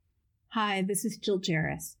Hi, this is Jill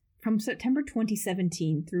Jarris. From September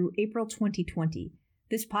 2017 through April 2020,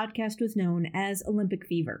 this podcast was known as Olympic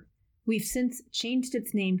Fever. We've since changed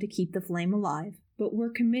its name to keep the flame alive, but we're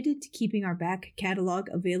committed to keeping our back catalog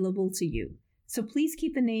available to you. So please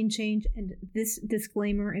keep the name change and this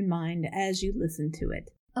disclaimer in mind as you listen to it.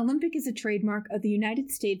 Olympic is a trademark of the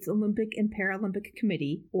United States Olympic and Paralympic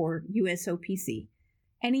Committee, or USOPC.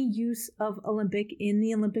 Any use of Olympic in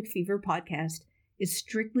the Olympic Fever podcast is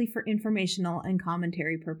strictly for informational and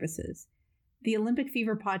commentary purposes. The Olympic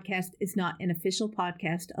Fever podcast is not an official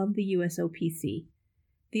podcast of the USOPC.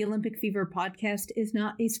 The Olympic Fever podcast is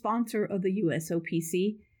not a sponsor of the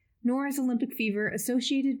USOPC, nor is Olympic Fever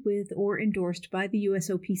associated with or endorsed by the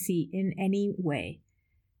USOPC in any way.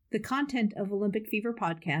 The content of Olympic Fever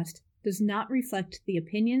podcast does not reflect the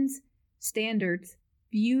opinions, standards,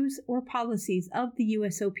 views, or policies of the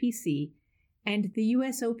USOPC, and the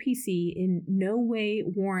USOPC in no way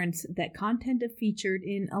warrants that content featured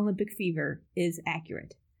in Olympic Fever is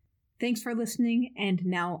accurate. Thanks for listening, and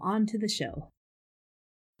now on to the show.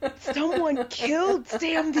 Someone killed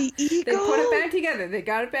Sam the Eagle? They put it back together. They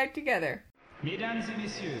got it back together. Mesdames et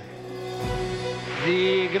messieurs,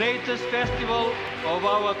 the greatest festival of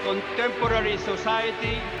our contemporary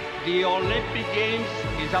society, the Olympic Games,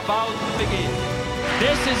 is about to begin.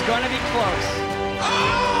 This is gonna be close.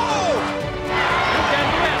 Oh! You can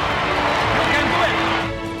do it! You can do it!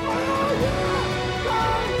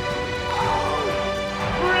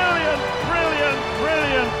 Brilliant, brilliant,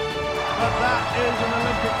 brilliant! But that is an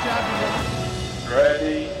Olympic champion.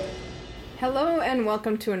 Ready? Hello and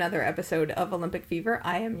welcome to another episode of Olympic Fever.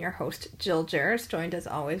 I am your host, Jill Jarris, joined as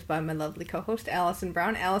always by my lovely co-host, Allison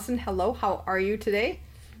Brown. Allison, hello, how are you today?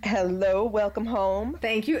 Hello, welcome home.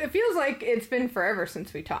 Thank you. It feels like it's been forever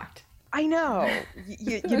since we talked. I know.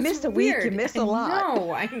 You missed a weird. week, you missed a lot.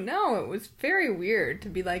 I know. It was very weird to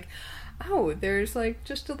be like, oh, there's like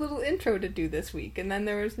just a little intro to do this week, and then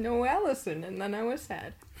there was no Allison, and then I was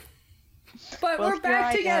sad. But we're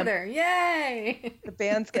back together. Yay! The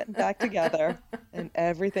band's getting back together, and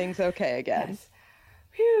everything's okay again. Yes.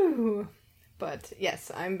 Phew. But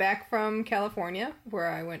yes, I'm back from California,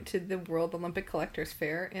 where I went to the World Olympic Collectors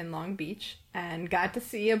Fair in Long Beach and got to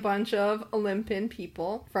see a bunch of Olympian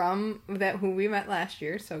people from who we met last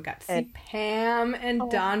year. So got to see Pam and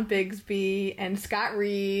Don Bigsby and Scott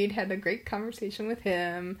Reed. Had a great conversation with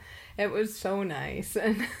him. It was so nice.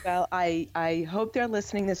 Well, I hope they're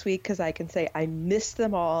listening this week because I can say I missed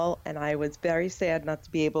them all, and I was very sad not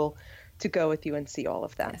to be able to go with you and see all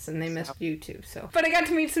of them. Yes, and they missed you too. But I got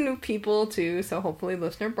to meet some new people too, so hopefully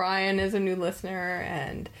listener Brian is a new listener,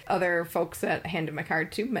 and other folks that I handed my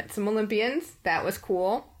card to. Met some Olympians. That was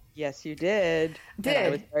cool. Yes, you did. And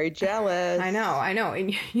I was very jealous. I know.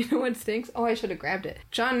 And you know what stinks? Oh, I should have grabbed it.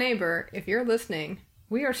 John Neighbor, if you're listening,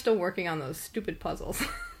 we are still working on those stupid puzzles.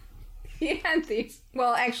 He had these.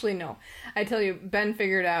 Well, actually, no. I tell you, Ben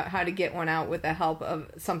figured out how to get one out with the help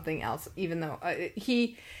of something else, even though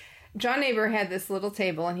John Neighbor had this little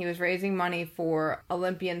table, and he was raising money for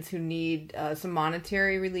Olympians who need some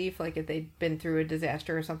monetary relief, like if they'd been through a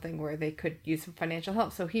disaster or something where they could use some financial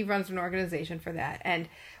help. So he runs an organization for that and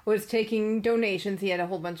was taking donations. He had a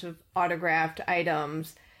whole bunch of autographed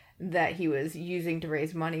items that he was using to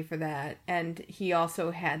raise money for that. And he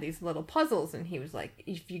also had these little puzzles, and he was like,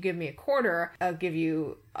 if you give me a quarter, I'll give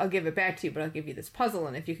it back to you, but I'll give you this puzzle.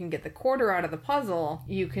 And if you can get the quarter out of the puzzle,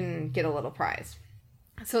 you can get a little prize.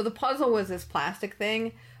 So the puzzle was this plastic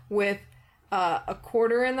thing with a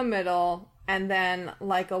quarter in the middle, and then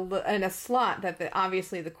like a slot that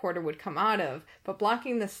obviously the quarter would come out of. But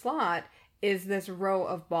blocking the slot is this row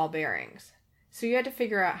of ball bearings. So you had to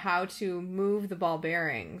figure out how to move the ball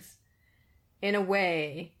bearings in a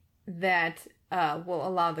way that will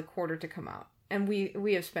allow the quarter to come out. And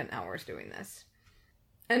we have spent hours doing this.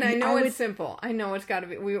 And I know it's simple. I know it's got to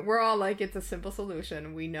be. We're all like, it's a simple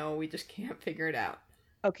solution. We know, we just can't figure it out.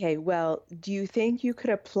 Okay, well, do you think you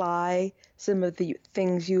could apply some of the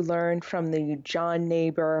things you learned from the John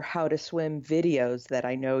Neighbor How to Swim videos that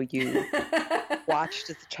I know you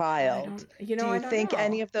watched as a child? Do you think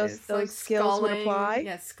any of those skills would apply?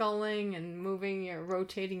 Yeah, sculling and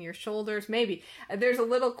rotating your shoulders, maybe. There's a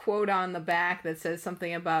little quote on the back that says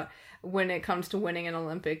something about when it comes to winning an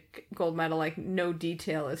Olympic gold medal, like, no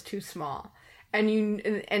detail is too small. And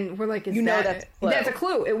we're like, that's a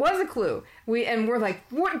clue. It was a clue. We're like,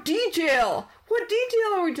 what detail? What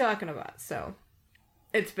detail are we talking about? So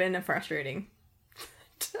it's been a frustrating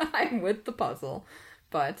time with the puzzle,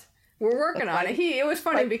 but We're working on it. It was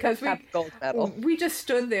funny because gold medal. we just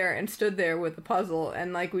stood there with the puzzle,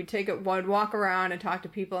 and like we'd walk around and talk to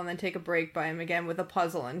people, and then take a break by him again with a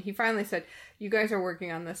puzzle. And he finally said, "You guys are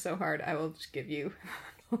working on this so hard, I will just give you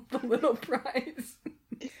the little prize."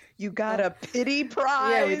 You got a pity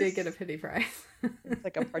prize? Yeah, we did get a pity prize. It's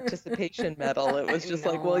like a participation medal. It was just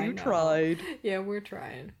you tried. Yeah, we're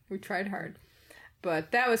trying. We tried hard.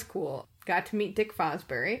 But that was cool. Got to meet Dick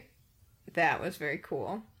Fosbury. That was very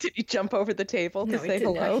cool. Did he jump over the table to say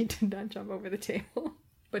hello? No, he did not jump over the table.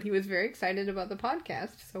 But he was very excited about the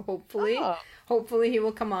podcast. So hopefully he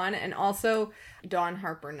will come on. And also Dawn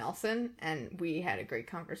Harper Nelson. And we had a great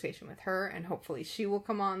conversation with her. And hopefully she will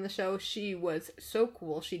come on the show. She was so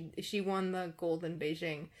cool. She won the gold in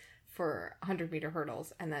Beijing for 100-meter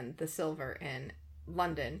hurdles. And then the silver in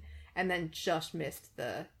London. And then just missed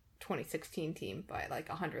the 2016 team by like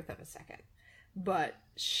 100th of a second. But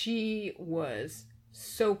she was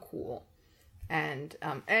so cool. And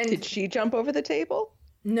did she jump over the table?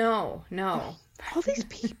 No. All these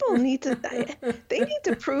people need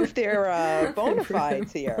to prove their bona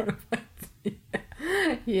fides here.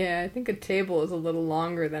 Yeah, I think a table is a little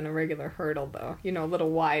longer than a regular hurdle, though. A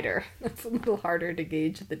little wider. It's a little harder to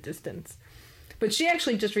gauge the distance. But she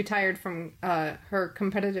actually just retired from her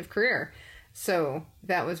competitive career. So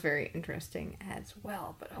that was very interesting as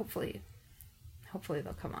well. But hopefully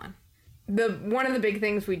they'll come on. One of the big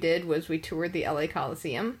things we did was we toured the LA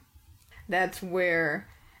Coliseum. That's where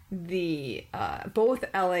the both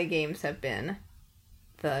LA games have been,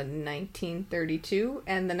 the 1932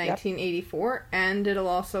 and the 1984, and it'll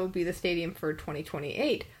also be the stadium for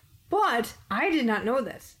 2028. But I did not know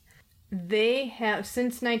this. They have,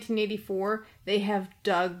 since 1984, they have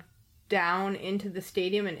dug down into the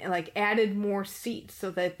stadium and added more seats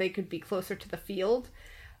so that they could be closer to the field.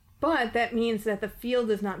 But that means that the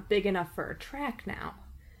field is not big enough for a track now.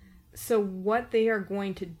 So what they are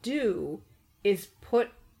going to do is put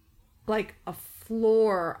a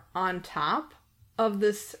floor on top of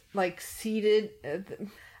this seated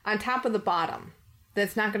on top of the bottom.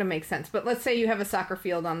 That's not going to make sense. But let's say you have a soccer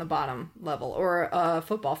field on the bottom level or a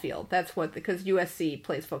football field. That's because USC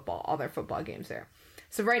plays football, all their football games there.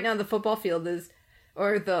 So right now the football field is,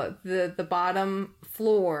 or the bottom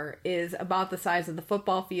floor is about the size of the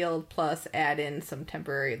football field, plus add in some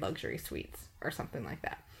temporary luxury suites or something like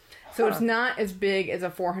that. So it's not as big as a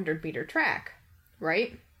 400-meter track,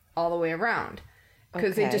 right? All the way around.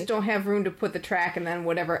 Because they just don't have room to put the track and then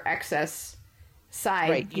whatever excess side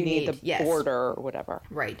right, you need the border or whatever.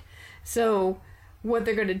 Right. So what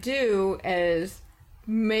they're going to do is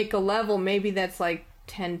make a level, maybe that's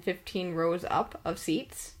 10, 15 rows up of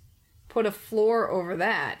seats, put a floor over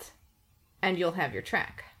that, and you'll have your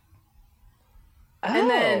track. Oh. And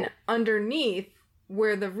then underneath,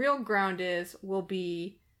 where the real ground is, will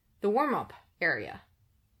be the warm-up area.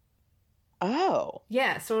 Oh.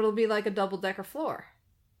 Yeah, so it'll be like a double-decker floor.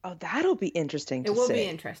 Oh, that'll be interesting to see. It will be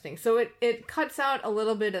interesting. So it cuts out a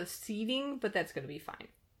little bit of seating, but that's going to be fine.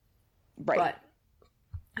 Right.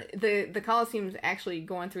 But the Coliseum's actually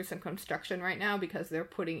going through some construction right now because they're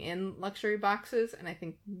putting in luxury boxes and I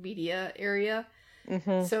think media area.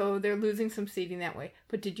 Mm-hmm. So they're losing some seating that way.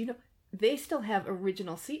 But did you know they still have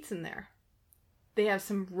original seats in there? They have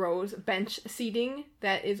some rows, bench seating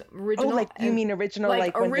that is original. Oh, you mean original?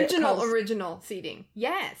 Original seating.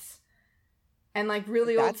 Yes. And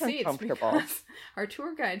really old seats. Because our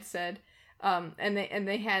tour guide said, and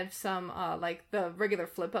they had some the regular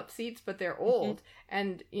flip up seats, but they're old. Mm-hmm.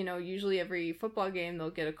 And usually every football game they'll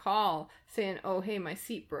get a call saying, "Oh, hey, my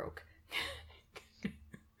seat broke."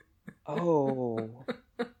 Oh.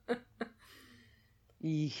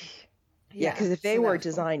 Yeah, because if they were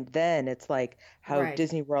designed then, it's like how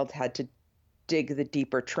Disney World had to dig the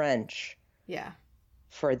deeper trench. Yeah.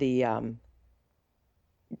 For the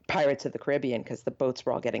Pirates of the Caribbean, because the boats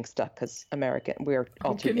were all getting stuck because we're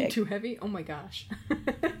all too big. Too heavy? Oh my gosh.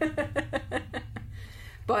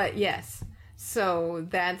 But yes, so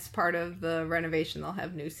that's part of the renovation. They'll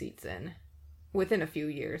have new seats in within a few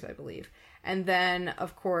years, I believe. And then,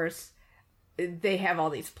 of course, they have all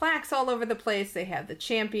these plaques all over the place. They have the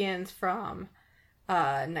champions from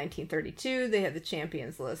 1932. They have the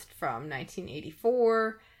champions list from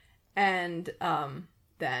 1984. And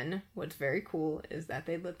then what's very cool is that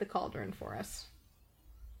they lit the cauldron for us.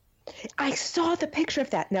 I saw the picture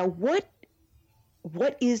of that. Now, what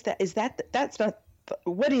is that? Is that's not,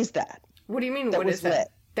 what is that? What do you mean, what is that?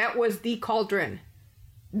 That was the cauldron.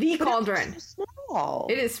 The cauldron. It's so small.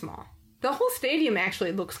 It is small. The whole stadium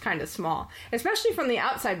actually looks kind of small, especially from the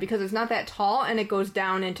outside because it's not that tall and it goes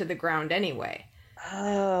down into the ground anyway.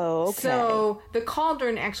 Oh, okay. So the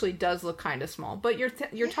cauldron actually does look kind of small, but you're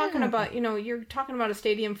talking about, you're talking about a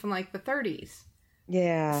stadium from like the 30s.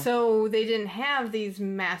 Yeah. So they didn't have these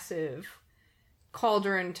massive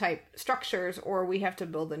cauldron type structures, or we have to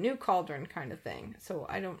build a new cauldron kind of thing. So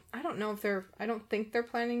I don't know if I don't think they're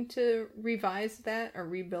planning to revise that or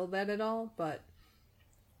rebuild that at all, but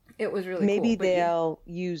it was really Maybe cool. they'll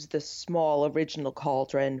use the small original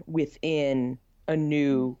cauldron within a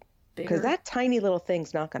new, because Bigger? that tiny little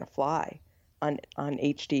thing's not going to fly on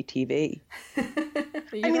HD TV.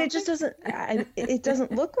 I mean, it just doesn't. It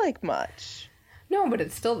doesn't look like much. No, but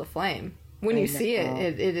it's still the flame. When you see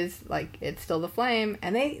it, it is like, it's still the flame,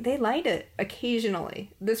 and they light it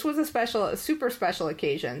occasionally. This was a super special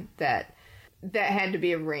occasion that had to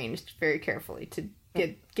be arranged very carefully to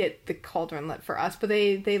get the cauldron lit for us. But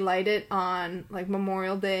they light it on like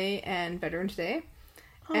Memorial Day and Veterans Day,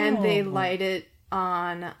 and they light it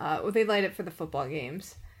on they light it for the football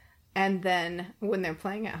games, and then when they're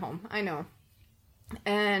playing at home, I know,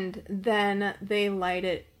 and then they light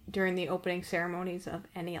it during the opening ceremonies of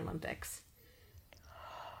any Olympics.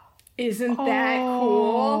 Isn't that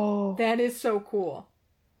cool? That is so cool.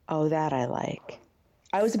 Oh, that I like.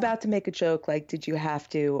 I was about to make a joke like, did you have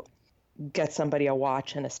to get somebody a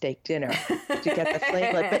watch and a steak dinner to get the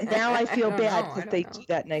flame lit? But now I feel bad because they do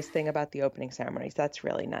that nice thing about the opening ceremonies. That's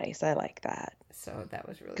really nice. I like that. So that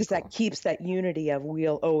was really cool. Because that keeps that unity of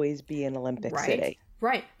we'll always be an Olympic city.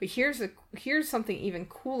 Right. But here's something even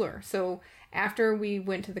cooler. So after we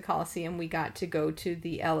went to the Coliseum, we got to go to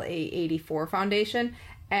the LA84 Foundation.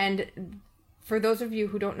 And for those of you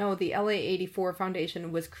who don't know, the LA84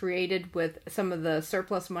 Foundation was created with some of the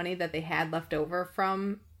surplus money that they had left over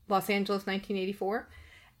from Los Angeles 1984.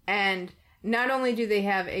 And not only do they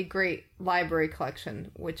have a great library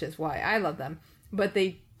collection, which is why I love them, but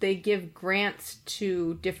they give grants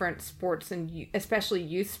to different sports and especially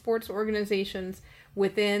youth sports organizations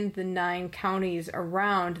within the 9 counties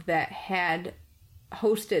around that had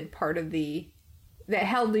hosted that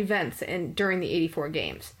held events during the 84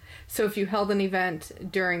 games. So if you held an event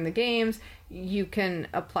during the games, you can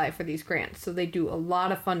apply for these grants. So they do a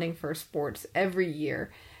lot of funding for sports every year.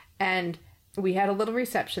 And we had a little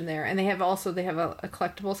reception there, and they have a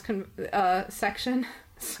collectibles section.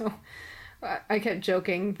 So I kept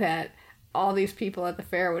joking that all these people at the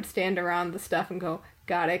fair would stand around the stuff and go,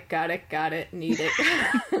 got it, need it.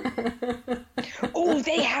 Oh,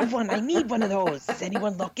 they have one. I need one of those. Is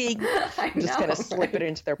anyone looking? I'm just going to slip it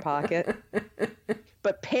into their pocket.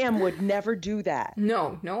 But Pam would never do that.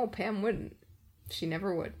 No, Pam wouldn't. She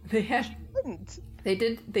never would. She wouldn't.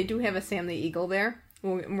 They do have a Sam the Eagle there.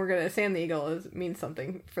 Sam the Eagle means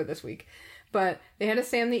something for this week. But they had a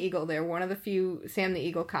Sam the Eagle there, one of the few Sam the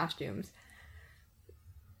Eagle costumes.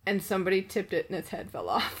 And somebody tipped it and its head fell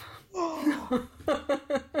off.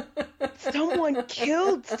 Someone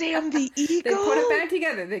killed Sam the Eagle? They put it back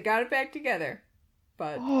together. They got it back together.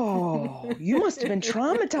 But you must have been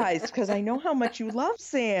traumatized because I know how much you love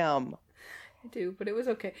Sam. I do, but it was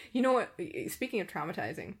okay. You know what? Speaking of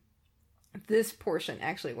traumatizing, this portion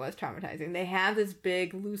actually was traumatizing. They have this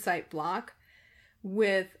big lucite block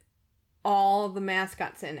with all the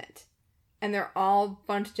mascots in it. And they're all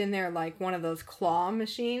bunched in there like one of those claw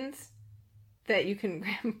machines that you can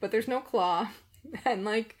grab, but there's no claw. And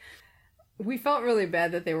like, we felt really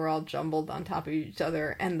bad that they were all jumbled on top of each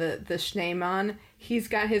other. And the Schneemann, he's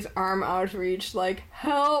got his arm outreached like,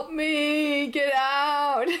 help me, get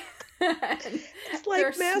out. It's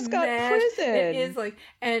like mascot prison. It is like,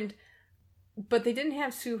 but they didn't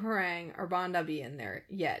have Sue Harang or Bondabi in there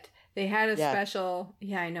yet. They had a special,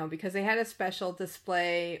 I know, because they had a special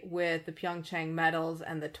display with the Pyeongchang medals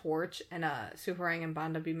and the torch and a Sue Harang and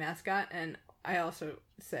Bondabi mascot. And I also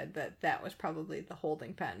said that was probably the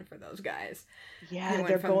holding pen for those guys. Yeah,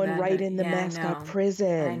 they're going right in the mascot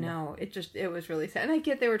prison. I know. It was really sad. And I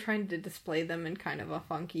get they were trying to display them in kind of a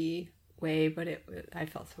funky way, but I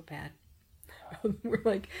felt so bad. We're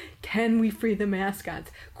like, can we free the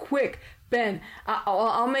mascots? Quick, Ben,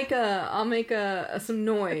 I'll make some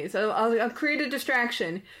noise. I'll create a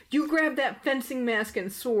distraction. You grab that fencing mask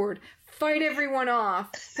and sword. Fight everyone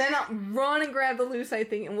off. Then I'll run and grab the lucite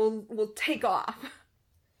thing, and we'll take off.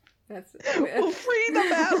 We'll free the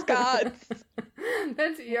mascots.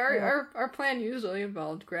 That's our plan. Usually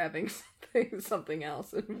involved grabbing something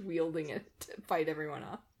else and wielding it to fight everyone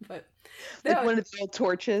off. But like one of the old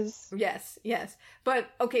torches. Yes. But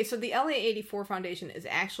okay, so the LA84 Foundation is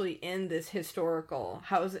actually in this historical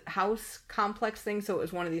house complex thing. So it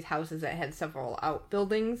was one of these houses that had several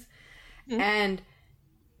outbuildings, and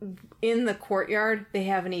in the courtyard they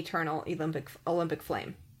have an eternal Olympic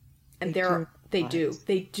flame, and there are They do.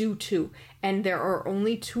 They do too. And there are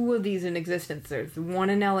only 2 of these in existence. There's one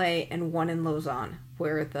in LA and one in Lausanne,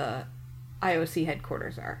 where the IOC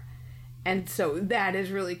headquarters are. And so that is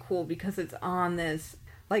really cool because it's on this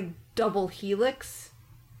like double helix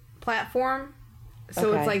platform.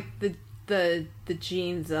 So it's like the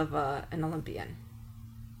genes of an Olympian.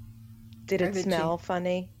 Did it smell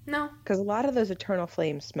funny? No. Because a lot of those Eternal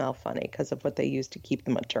Flames smell funny because of what they use to keep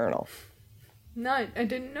them eternal. No, I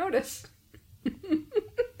didn't notice.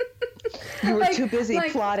 You were too busy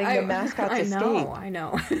plotting the mascot's escape. I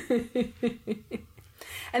know.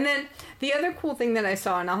 And then the other cool thing that I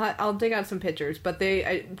saw, and I'll dig out some pictures, but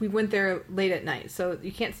we went there late at night, so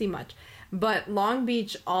you can't see much. But Long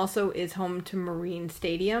Beach also is home to Marine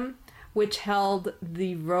Stadium, which held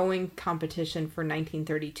the rowing competition for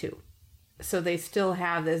 1932. So they still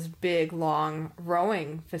have this big, long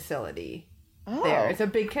rowing facility there. It's a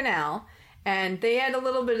big canal, and they had a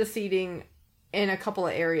little bit of seating in a couple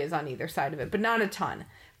of areas on either side of it, but not a ton.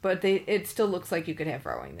 But it still looks like you could have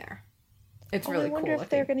rowing there. It's really cool. I wonder if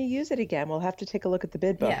they're going to use it again. We'll have to take a look at the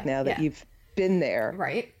bid book now that you've been there.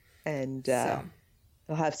 Right. And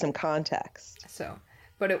they'll have some context.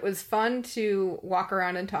 But it was fun to walk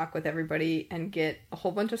around and talk with everybody and get a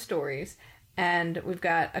whole bunch of stories. And we've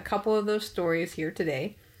got a couple of those stories here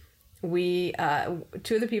today. 2 of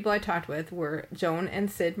the people I talked with were Joan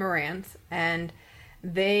and Sid Morantz, and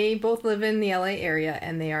they both live in the LA area,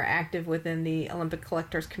 and they are active within the Olympic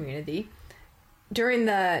collectors community. During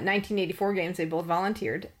the 1984 games, they both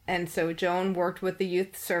volunteered, and so Joan worked with the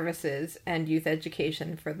youth services and youth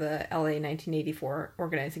education for the LA 1984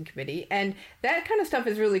 organizing committee, and that kind of stuff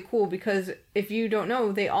is really cool because if you don't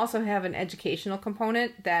know, they also have an educational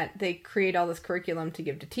component that they create all this curriculum to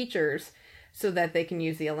give to teachers so that they can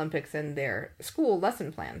use the Olympics in their school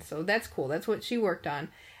lesson plans. So that's cool. That's what she worked on.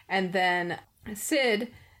 And then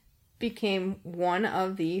Sid became one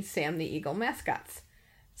of the Sam the Eagle mascots.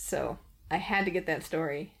 So I had to get that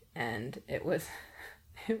story, and it was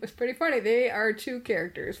pretty funny. They are 2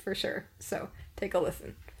 characters for sure. So take a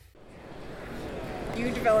listen.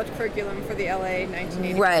 You developed curriculum for the LA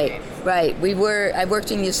 1984 games. Right. I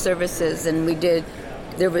worked in youth services, and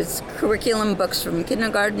there was curriculum books from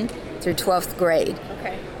kindergarten through 12th grade.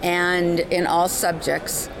 Okay. And in all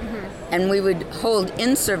subjects. Mm-hmm. And we would hold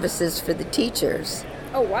in-services for the teachers.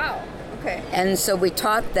 Oh, wow. Okay. And so we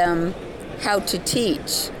taught them how to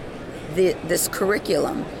teach this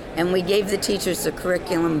curriculum. And we gave the teachers the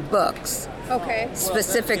curriculum books. Okay.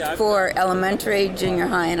 Specific for elementary, junior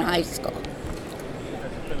high, and high school.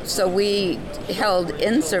 So we held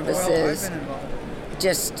in-services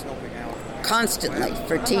just constantly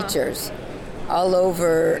for teachers all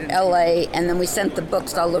over LA, and then we sent the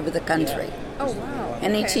books all over the country. Oh, wow.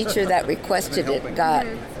 Any teacher that requested it got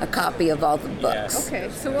a copy of all the books. Okay,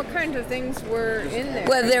 so what kind of things were in there?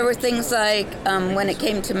 Well, there were things like when it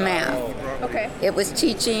came to math. Okay. It was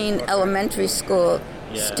teaching elementary school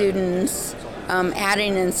students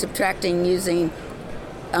adding and subtracting using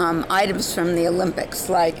items from the Olympics.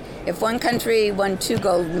 Like if one country won 2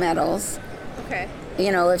 gold medals, okay.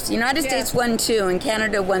 You know, if the United States won 2 and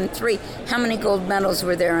Canada won 3, how many gold medals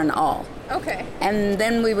were there in all? Okay. And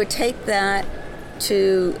then we would take that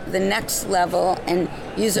to the next level and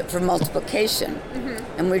use it for multiplication.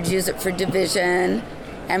 Mm-hmm. And we'd use it for division,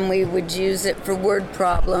 and we would use it for word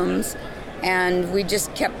problems, and we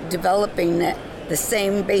just kept developing the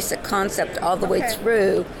same basic concept all the way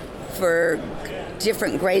through for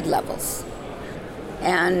different grade levels.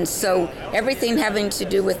 And so everything having to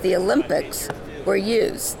do with the Olympics were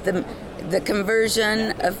used. The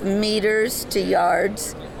conversion of meters to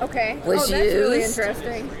yards was used. That's really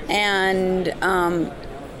interesting. And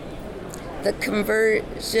the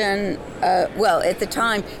conversion, at the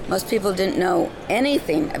time, most people didn't know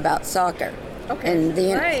anything about soccer in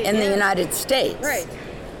the United States. Right.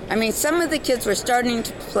 I mean, some of the kids were starting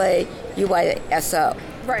to play UISO.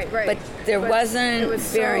 Right. But there wasn't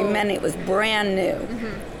very many. It was brand new.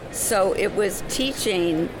 Mm-hmm. So it was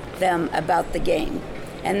teaching them about the game.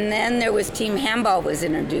 And then there was team handball was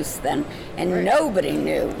introduced then, and nobody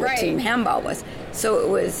knew what team handball was. So it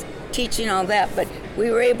was teaching all that, but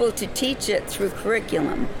we were able to teach it through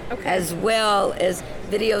curriculum as well as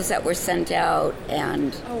videos that were sent out.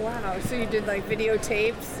 And oh wow, so you did like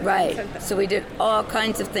videotapes? Right, so we did all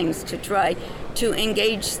kinds of things to try to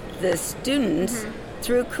engage the students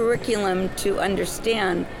through curriculum to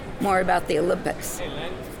understand more about the Olympics.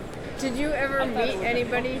 Did you ever meet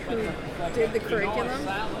anybody who did the curriculum,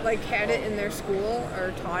 like had it in their school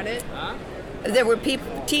or taught it? There were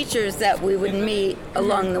teachers that we would meet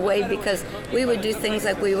along the way because we would do things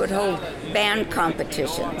like we would hold band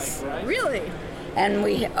competitions. Really? And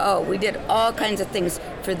we did all kinds of things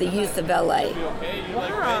for the youth of LA.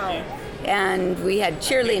 Wow. And we had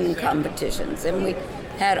cheerleading competitions, and we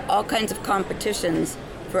had all kinds of competitions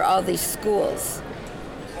for all these schools.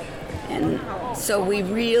 And so we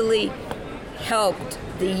really helped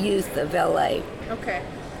the youth of LA. Okay.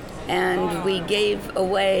 And we gave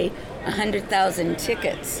away 100,000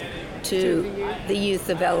 tickets to the youth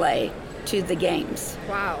of LA to the games.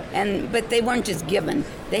 Wow. But they weren't just given.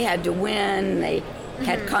 They had to win. They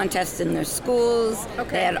had contests in their schools. Okay.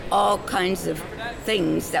 They had all kinds of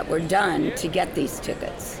things that were done to get these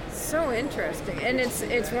tickets. So interesting. And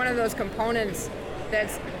it's one of those components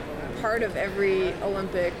that's part of every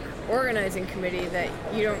Olympic organizing committee that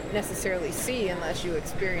you don't necessarily see unless you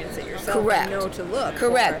experience it yourself. Correct. And know to look.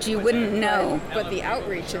 Correct. For it. You wouldn't know. But the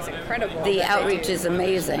outreach is incredible. The that they outreach do. is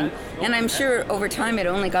amazing. And I'm sure over time it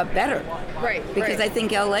only got better. Right. Because I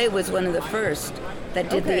think LA was one of the first that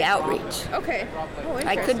did the outreach. Okay. Oh,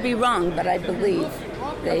 I could be wrong, but I believe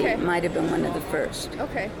they Okay. might have been one of the first.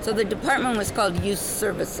 Okay. So the department was called Youth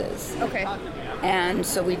Services. Okay. And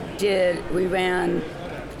so we ran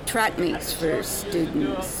track meets for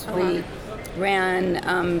students. We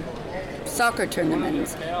ran soccer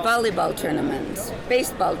tournaments, volleyball tournaments,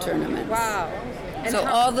 baseball tournaments. Wow. And So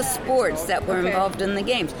how- all the sports that were Okay. involved in the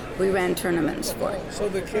games, we ran tournaments for. So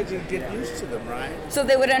the kids would get used to them, right? So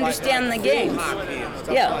they would understand like the games. hockey and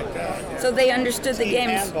stuff Yeah. like that. So they understood the Team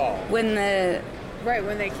games handball. when right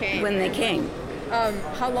when they came. they came.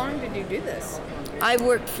 How long did you do this? I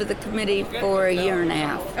worked for the committee for a year and a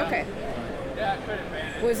half. Okay.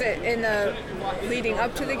 Was it in the leading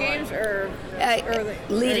up to the games or early?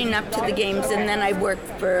 Leading up to the games, and then I worked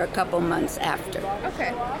for a couple months after.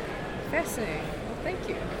 Okay. Fascinating. Well, thank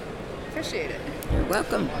you. Appreciate it. You're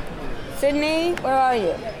welcome. Sydney, where are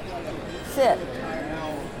you? Sit.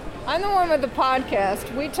 I'm the one with the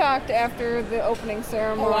podcast. We talked after the opening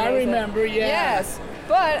ceremony. Oh, I remember, yeah. Yes.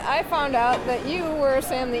 But I found out that you were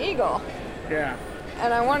Sam the Eagle, Yeah.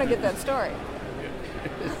 and I want to get that story.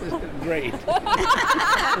 Great.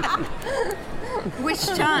 Which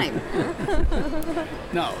time?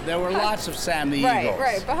 No, there were lots of Sam the Right, Eagles.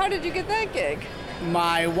 right. But how did you get that gig?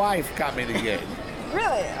 My wife got me the gig.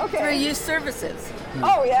 Really? Okay. For youth services.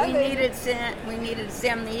 Oh, yeah. We needed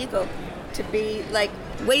Sam the Eagle to be like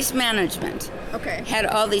waste management. Okay. Had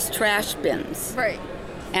all these trash bins. Right.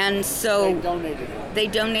 And so They donated it. they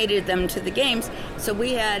donated them to the games. So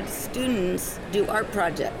we had students do art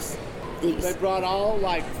projects. They These. brought all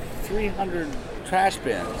like 300 trash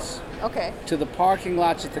bins Okay. to the parking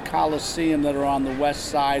lots at the Coliseum that are on the west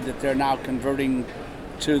side that they're now converting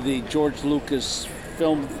to the George Lucas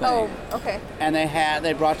film thing. Oh, okay. And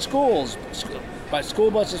they brought school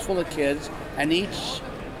buses full of kids, and each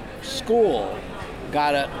school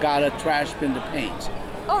got a trash bin to paint.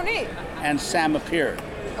 Oh, neat. And Sam appeared.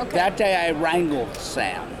 Okay. That day I wrangled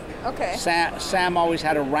Sam. Okay. Sam always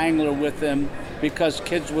had a wrangler with him because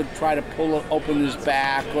kids would try to open his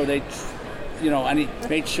back, or and he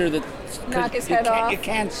made sure that 'cause Knock his head off. You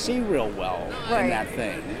can't see real well Right. in that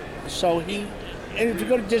thing. So and if you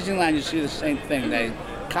go to Disneyland, you see the same thing. They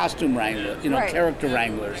costume wrangler, Right. character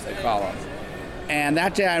wranglers they call them. And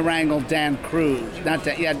that day I wrangled Dan Cruz, not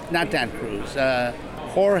Dan Cruz,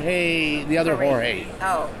 Jorge, the other Jorge.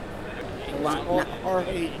 Oh.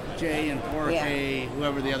 Jorge J and Jorge,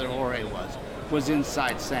 whoever the other Jorge was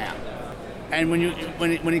inside Sam. And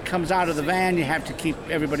when he comes out of the van, you have to keep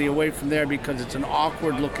everybody away from there because it's an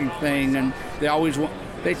awkward looking thing, and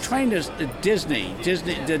they trained us at Disney.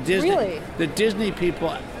 Really? The Disney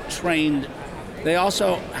people trained. They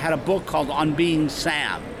also had a book called On Being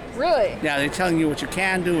Sam. Really? Yeah, they're telling you what you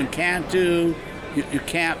can do and can't do. You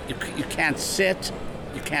can't sit.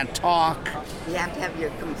 You can't talk. You have to have your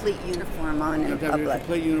complete uniform on in You have to have your public.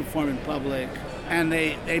 complete uniform in public. And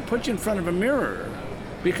they put you in front of a mirror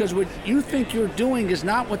because what you think you're doing is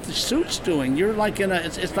not what the suit's doing. You're like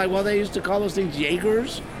it's like, well, they used to call those things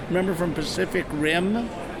Jaegers. Remember from Pacific Rim?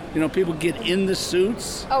 People get in the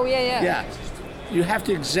suits. Oh, yeah. Yeah. You have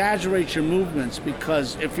to exaggerate your movements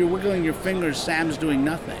because if you're wiggling your fingers, Sam's doing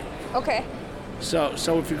nothing. Okay. So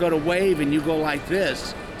if you go to wave and you go like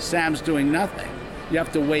this, Sam's doing nothing. You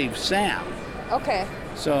have to wave Sam. Okay.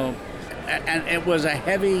 So, and it was a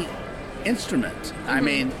heavy instrument. I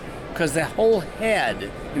mean, because the whole head,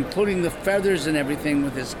 including the feathers and everything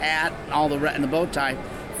with his hat, and the bow tie,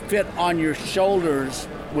 fit on your shoulders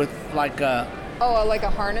with like a... Oh, like a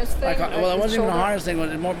harness thing? well, it wasn't even a shoulder? harness thing.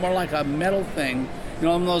 It was more like a metal thing.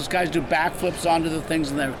 When those guys do backflips onto the things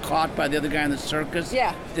and they're caught by the other guy in the circus?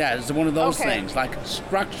 Yeah. Yeah, it's one of those Okay. things, like a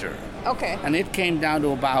structure. Okay. And it came down to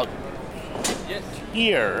about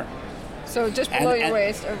here. So just below your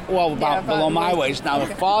waist. Or, about below my waist. Now,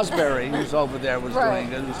 Okay. if Fosbury, who's over there, was Right.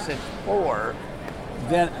 doing it, was 6'4",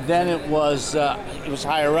 then it was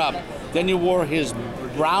higher up. Then you wore his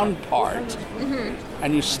brown part,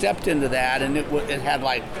 and you stepped into that, and it had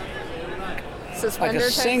like Suspender a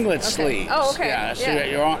type? singlet Okay. sleeves. Oh, okay. Yeah.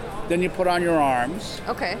 So then you put on your arms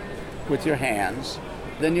Okay. with your hands.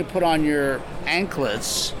 Then you put on your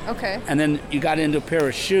anklets, Okay. and then you got into a pair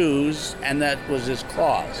of shoes, and that was his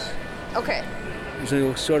claws. Okay. So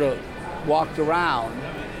you sort of walked around.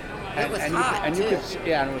 It was and hot, you too. could see,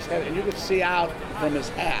 yeah, and it was heavy, and you could see out from his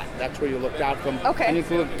hat. That's where you looked out from. Okay. And you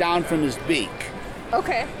could look down from his beak.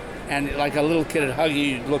 Okay. And like a little kid at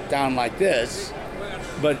Huggy, you'd look down like this.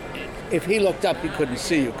 But if he looked up, he couldn't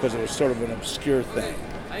see you because it was sort of an obscure thing.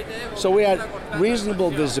 So we had reasonable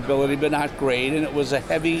visibility, but not great, and it was a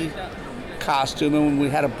heavy costume, and we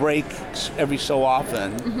had a break every so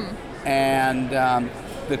often. And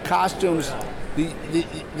the costumes,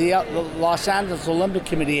 the Los Angeles Olympic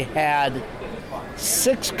Committee had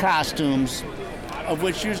 6 costumes, of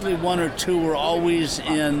which usually 1 or 2 were always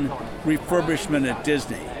in refurbishment at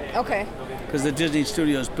Disney, Okay. because the Disney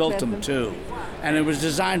studios built them too. And it was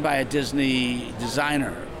designed by a Disney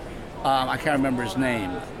designer. I can't remember his name.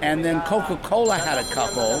 And then Coca-Cola had a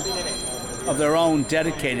couple of their own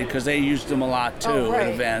dedicated, because they used them a lot too Oh, right.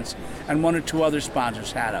 at events. And 1 or 2 other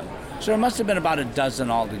sponsors had them. So there must have been about a dozen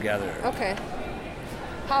altogether. Okay.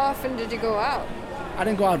 How often did you go out? I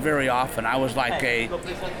didn't go out very often. I was like a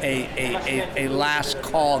last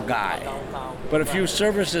call guy. But a few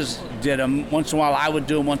services did them. Once in a while I would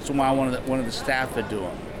do them. Once in a while one of the staff would do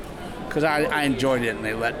them. Because I enjoyed it, and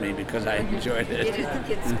they let me because I enjoyed it. It is the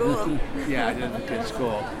kids' school. Yeah, I did at the kids'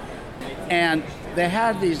 school. And they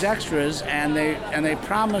had these extras, and they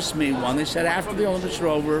promised me one. They said, after the Olympics are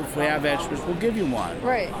over, if we have extras, we'll give you one.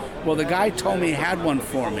 Right. Well, the guy told me he had one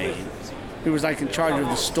for me. He was like in charge of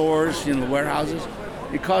the stores, the warehouses.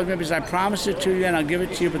 He called me up and said, I promised it to you, and I'll give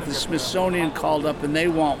it to you, but the Smithsonian called up, and they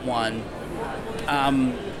want one.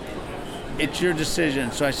 It's your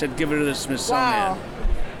decision. So I said, give it to the Smithsonian. Wow.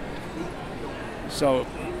 So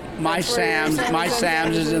my That's where your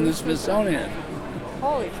Sam's is in the Smithsonian.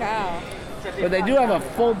 Holy cow. But they do have a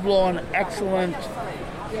full-blown, excellent,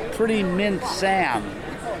 pretty mint Sam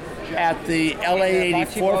at the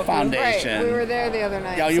LA84 Foundation. Right. We were there the other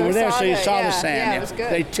night. Yeah, you were there, so you saw yeah, the Sam. Yeah, it was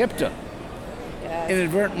good. They tipped him. Yeah.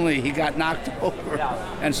 Inadvertently, he got knocked over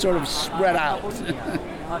and sort of spread out.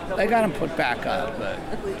 They got him put back up, but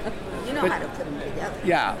You know how to put them together.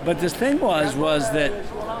 yeah. But the thing was that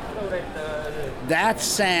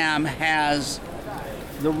Sam has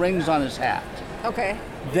the rings on his hat. Okay.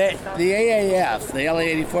 The AAF, the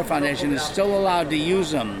LA84 Foundation, is still allowed to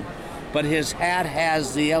use them, but his hat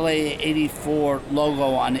has the LA84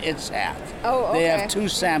 logo on its hat. Oh, okay. They have 2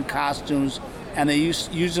 Sam costumes, and they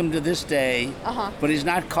use them to this day. Uh-huh. But he's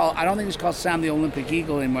not called, I don't think he's called Sam the Olympic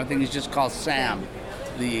Eagle anymore. I think he's just called Sam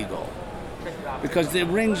the Eagle. Because the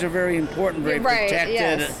rings are very important, very Right, protected.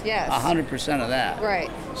 yes. 100% of that. Right.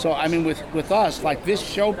 So, I mean, with us, like this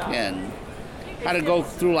show pin had to go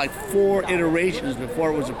through like 4 iterations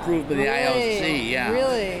before it was approved by the IOC. Yeah.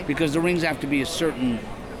 Really? Because the rings have to be a certain,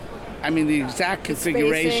 I mean, the exact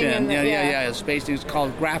configuration. and spacing is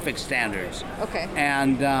called graphic standards. Okay.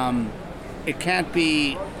 And it can't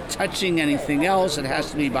be touching anything else. It has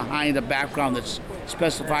to be behind a background that's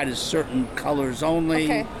specified as certain colors only.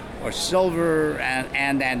 Okay. Or silver and.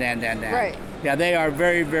 Right. Yeah, they are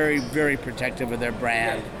very, very, very protective of their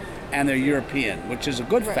brand, and they're European, which is a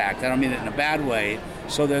good fact. I don't mean it in a bad way.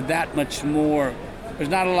 So they're that much more. There's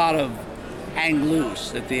not a lot of hang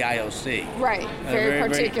loose at the IOC. Right. Very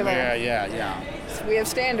particular. Yeah. So we have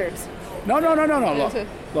standards. No.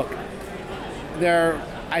 Look. They're,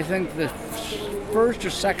 I think, the first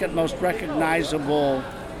or second most recognizable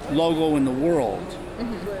logo in the world.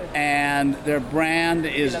 And their brand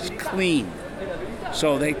is clean.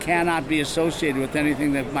 So they cannot be associated with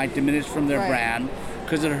anything that might diminish from their brand,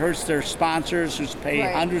 because it hurts their sponsors who pay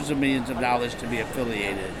hundreds of millions of dollars to be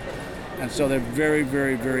affiliated. And so they're very,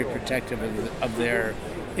 very, very protective of their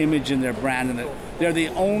image and their brand. And they're the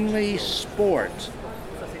only sport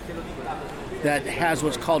that has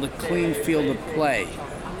what's called a clean field of play.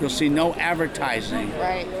 You'll see no advertising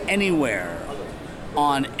anywhere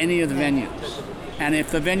on any of the venues. And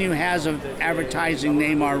if the venue has an advertising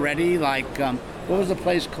name already, like, what was the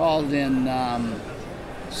place called in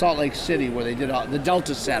Salt Lake City where they did the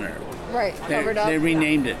Delta Center? Right, covered up. They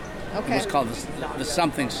renamed it. Okay. It was called the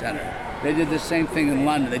Something Center. They did the same thing in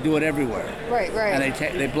London. They do it everywhere. Right. And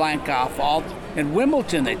they blank off all. In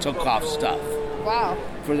Wimbledon, they took off stuff Wow.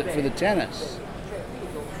 for the tennis.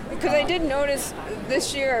 Because I did notice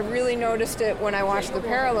this year I really noticed it when I watched the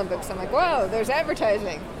Paralympics. I'm like, whoa, there's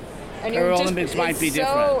advertising. And Paralympics might be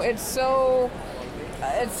different.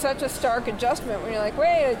 It's such a stark adjustment when you're like,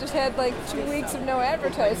 wait, I just had like 2 weeks of no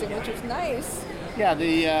advertising, which was nice. Yeah,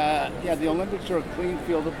 the Olympics are a clean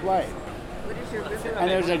field of play. And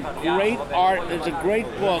there's a great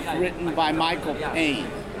book written by Michael Payne.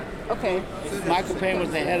 Okay. Michael Payne was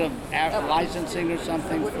the head of licensing or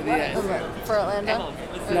something for the for Atlanta.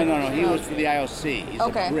 No. He was for the IOC. He's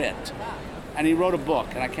a Brit. And he wrote a book,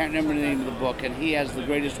 and I can't remember the name of the book, and he has the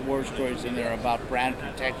greatest war stories in there about brand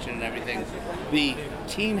protection and everything. The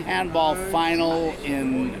team handball final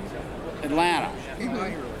in Atlanta,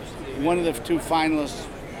 one of the two finalists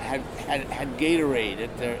had Gatorade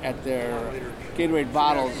at their Gatorade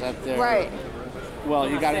bottles at their... Right. Well,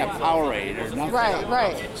 you got to have Powerade or nothing.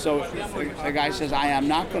 Right. So the guy says, I am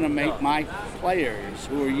not going to make my players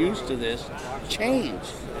who are used to this change.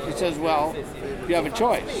 He says, well, you have a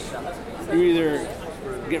choice. You either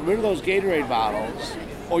get rid of those Gatorade bottles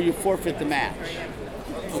or you forfeit the match.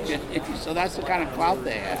 Okay? So that's the kind of clout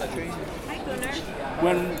they have.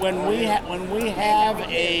 When we have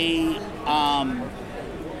a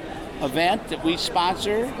event that we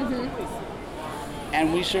sponsor,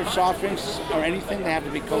 and we serve soft drinks or anything, they have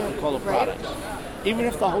to be Coca-Cola products. Even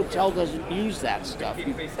if the hotel doesn't use that stuff.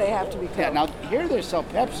 They have to be Coke. Yeah, now here they sell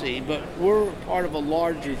Pepsi, but we're part of a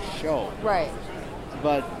larger show. Right.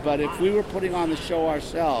 But if we were putting on the show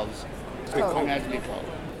ourselves, it would have to be Coke.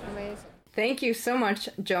 Amazing. Thank you so much,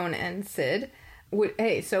 Joan and Sid.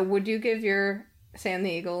 So would you give your Sam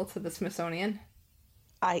the Eagle to the Smithsonian?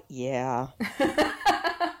 Yeah.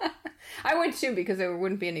 I would too, because there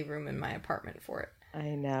wouldn't be any room in my apartment for it.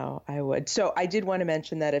 I know, I would. So I did want to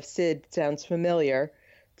mention that if Sid sounds familiar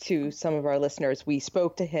to some of our listeners, we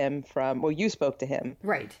spoke to him you spoke to him.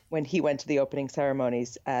 Right. When he went to the opening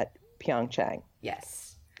ceremonies at Pyeongchang.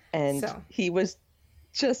 Yes. And he was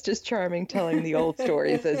just as charming telling the old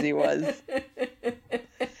stories as he was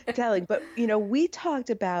telling. But, we talked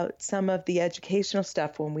about some of the educational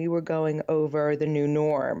stuff when we were going over the new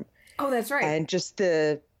norm. Oh, that's right. And just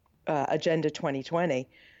the Agenda 2020.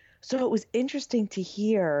 So it was interesting to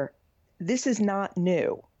hear this is not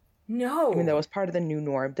new. No. Even though it was part of the new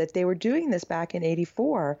norm, that they were doing this back in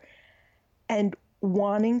 1984 and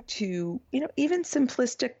wanting to, even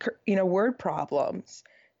simplistic, word problems,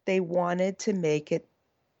 they wanted to make it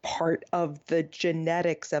part of the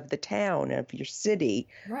genetics of the town, of your city,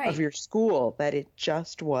 of your school, that it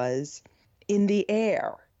just was in the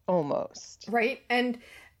air almost. Right. And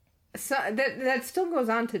so that still goes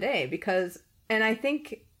on today and I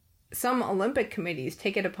think some Olympic committees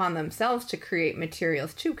take it upon themselves to create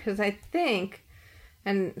materials too, because I think,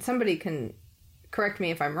 and somebody can correct me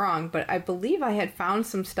if I'm wrong, but I believe I had found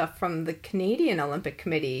some stuff from the Canadian Olympic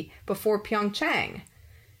Committee before Pyeongchang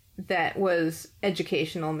that was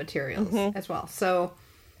educational materials as well. So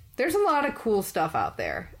there's a lot of cool stuff out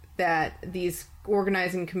there that these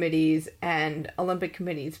organizing committees and Olympic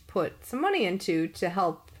committees put some money into to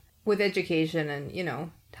help with education and,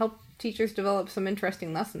 help teachers develop some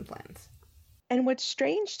interesting lesson plans. And what's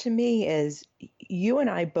strange to me is you and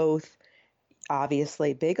I both,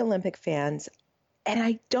 obviously, big Olympic fans, and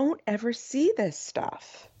I don't ever see this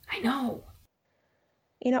stuff. I know.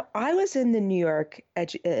 I was in the New York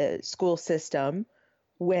school system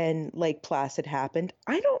when Lake Placid happened.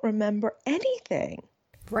 I don't remember anything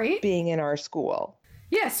being in our school.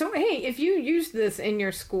 Yeah, so hey, if you use this in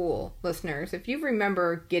your school, listeners, if you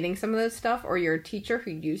remember getting some of this stuff or you're a teacher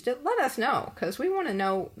who used it, let us know, because we want to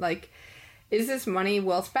know, is this money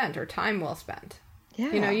well spent or time well spent?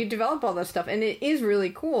 Yeah. You develop all this stuff, and it is really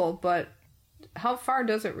cool, but how far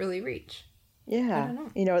does it really reach? Yeah. I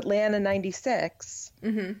don't know. Atlanta 96,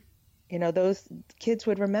 those kids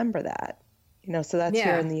would remember that. So that's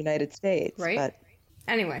here in the United States. Right. But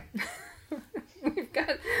anyway.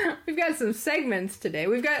 We've got some segments today.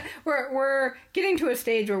 We're getting to a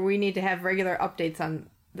stage where we need to have regular updates on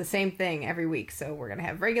the same thing every week. So we're going to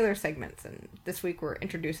have regular segments, and this week we're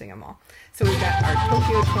introducing them all. So we've got our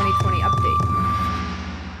Tokyo 2020 update.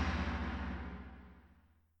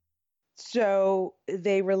 So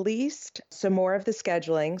they released some more of the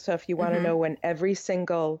scheduling. So if you want to know when every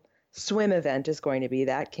single swim event is going to be,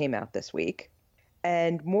 that came out this week.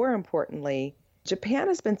 And more importantly, Japan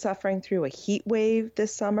has been suffering through a heat wave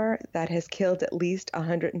this summer that has killed at least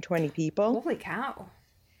 120 people. Holy cow.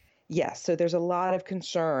 Yes, so there's a lot of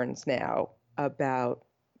concerns now about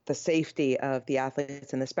the safety of the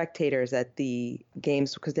athletes and the spectators at the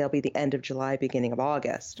games, because they'll be the end of July, beginning of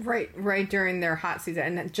August. Right during their hot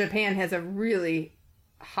season. And Japan has a really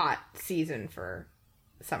hot season for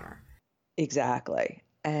summer. Exactly.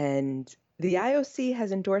 And the IOC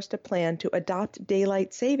has endorsed a plan to adopt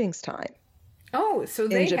daylight savings time Oh, so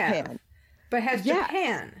they in Japan. have. But has Yes.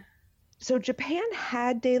 Japan? So Japan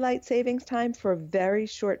had daylight savings time for a very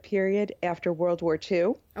short period after World War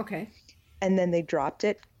II, Okay. and then they dropped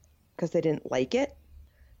it because they didn't like it.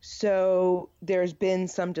 So there's been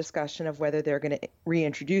some discussion of whether they're going to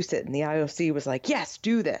reintroduce it, and the IOC was like, yes,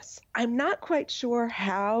 do this. I'm not quite sure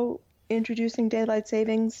how introducing daylight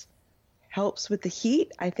savings helps with the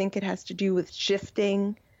heat. I think it has to do with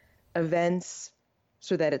shifting events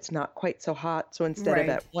so that it's not quite so hot. So instead of Right.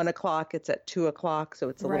 at 1 o'clock, it's at 2 o'clock, so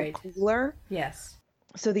it's a Right. little cooler. Yes.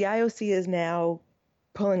 So the IOC is now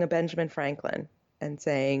pulling a Benjamin Franklin and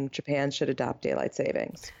saying Japan should adopt daylight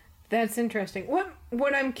savings. That's interesting.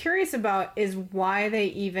 What I'm curious about is why they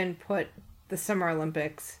even put the Summer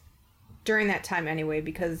Olympics during that time anyway,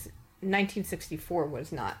 because 1964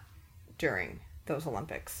 was not during those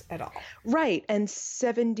Olympics at all. Right. And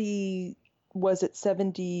 68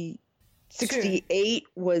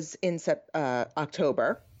 was in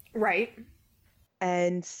October, Right.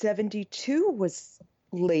 and 72 was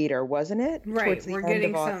later, wasn't it? Right. Towards the We're end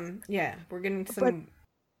getting of some, we're getting some.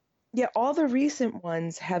 Yeah, all the recent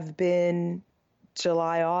ones have been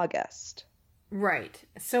July, August. Right.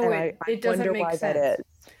 So And it doesn't wonder make why sense. that is.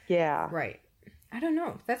 Yeah. Right. I don't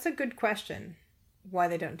know. That's a good question. Why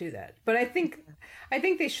they don't do that. But I think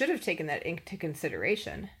they should have taken that into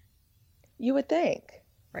consideration, You would think.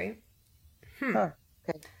 right? Huh.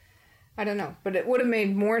 Okay. I don't know. But it would have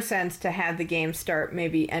made more sense to have the game start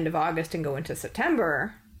maybe end of August and go into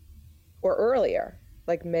September. Or earlier,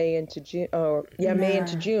 like May into June. Oh, yeah, May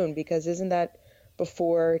into June, because isn't that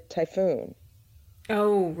before Typhoon?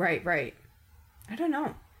 Oh, right. I don't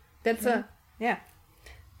know. That's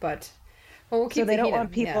But we'll keep So they the don't heat want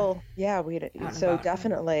up. people. Yeah, and so about.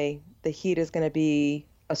 definitely the heat is going to be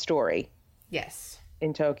a story Yes.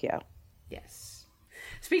 in Tokyo. Yes.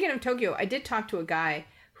 Speaking of Tokyo, I did talk to a guy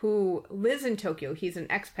who lives in Tokyo. He's an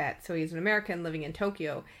expat, so he's an American living in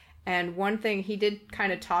Tokyo. And one thing, he did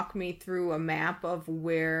kind of talk me through a map of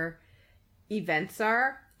where events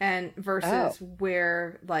are and versus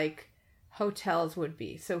where like hotels would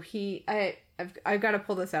be. So I've got to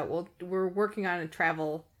pull this out. We're working on a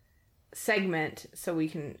travel segment so we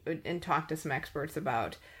can and talk to some experts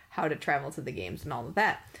about how to travel to the games and all of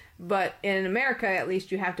that. But in America, at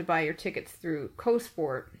least, you have to buy your tickets through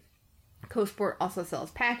CoSport. CoSport also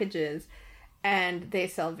sells packages, and they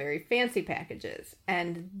sell very fancy packages.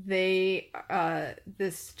 And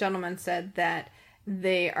this gentleman said that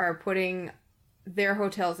they are putting their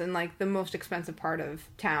hotels in like the most expensive part of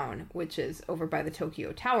town, which is over by the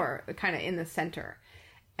Tokyo Tower, kind of in the center.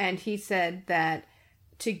 And he said that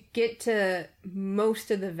to get to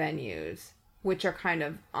most of the venues, which are kind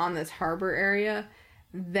of on this harbor area,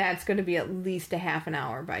 that's going to be at least a half an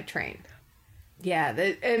hour by train. Yeah,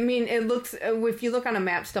 it looks, if you look on a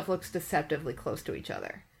map, stuff looks deceptively close to each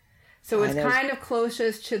other. So it's kind of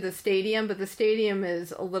closest to the stadium, but the stadium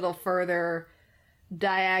is a little further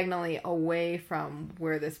diagonally away from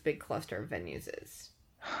where this big cluster of venues is.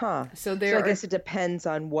 Huh. So I guess it depends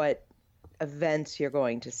on what events you're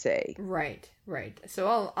going to see. Right.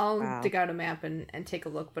 So I'll dig out a map and take a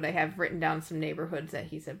look, but I have written down some neighborhoods that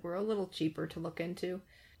he said were a little cheaper to look into.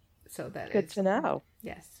 So that Good to know.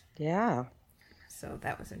 Yes. Yeah. So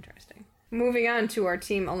that was interesting. Moving on to our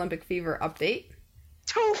Team Olympic Fever update.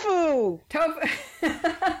 Tofu!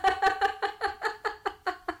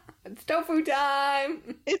 It's tofu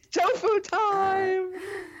time! It's tofu time!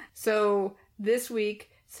 So this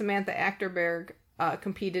week, Samantha Achterberg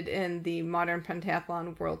competed in the Modern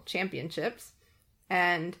Pentathlon World Championships,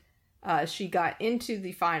 and she got into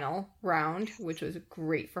the final round, which was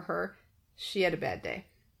great for her. She had a bad day.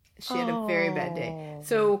 She had a very bad day.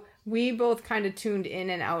 So we both kind of tuned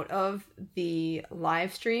in and out of the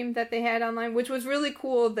live stream that they had online, which was really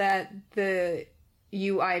cool that the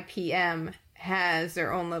UIPM has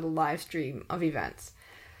their own little live stream of events.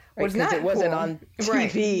 Because it wasn't on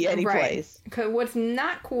TV anyplace. Right. What's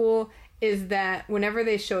not cool is that whenever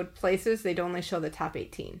they showed places, they'd only show the top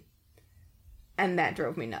 18. And that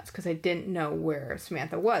drove me nuts because I didn't know where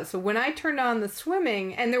Samantha was. So when I turned on the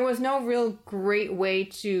swimming, and there was no real great way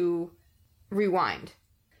to rewind.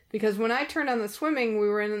 Because when I turned on the swimming, we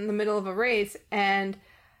were in the middle of a race, and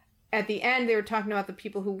at the end, they were talking about the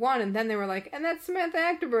people who won, and then they were like, and that's Samantha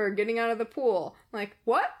Achterberg getting out of the pool. I'm like,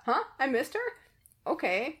 what? Huh? I missed her?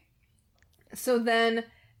 Okay. So then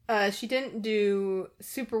she didn't do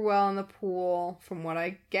super well in the pool, from what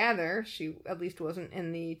I gather. She at least wasn't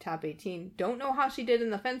in the top 18. Don't know how she did in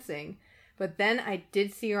the fencing, but then I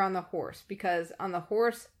did see her on the horse, because on the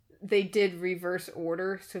horse, they did reverse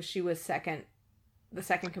order, so she was second the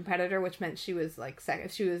second competitor, which meant she was like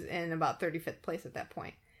second. She was in about 35th place at that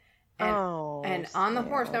point. And on the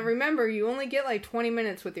horse. Now remember, you only get like 20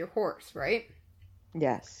 minutes with your horse, right?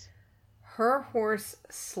 Yes. Her horse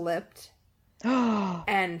slipped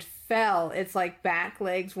and fell. Its like back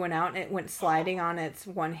legs went out and it went sliding on its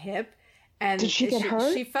one hip. And did she get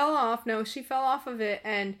hurt? She fell off. No, she fell off of it,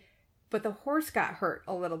 but the horse got hurt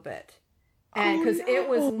a little bit. And because it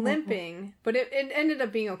was limping, but it ended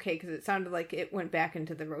up being okay because it sounded like it went back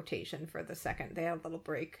into the rotation for the second. They had a little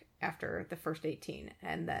break after the first 18,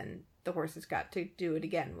 and then the horses got to do it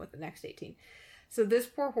again with the next 18. So this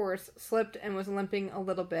poor horse slipped and was limping a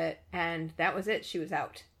little bit, and that was it. She was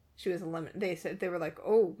out. She was eliminated. They were like,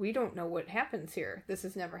 "Oh, we don't know what happens here. This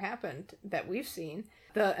has never happened that we've seen."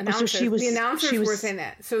 The announcers were saying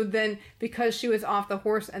that. So then, because she was off the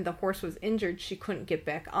horse and the horse was injured, she couldn't get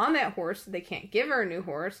back on that horse. They can't give her a new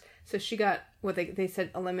horse, so she got what they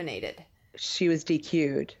said eliminated. She was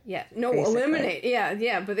DQ'd. Yeah, no, basically. eliminate.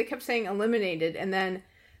 Yeah, but they kept saying eliminated, and then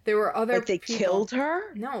there were other like they people. Killed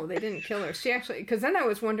her? No, they didn't kill her. She actually, because then I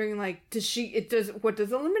was wondering, like, what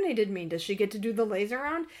does eliminated mean? Does she get to do the laser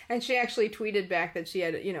round? And she actually tweeted back that she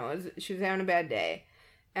had, she was having a bad day,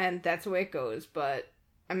 and that's the way it goes. But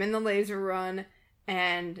I'm in the laser run,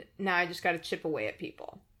 and now I just got to chip away at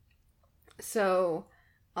people. So,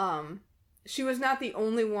 she was not the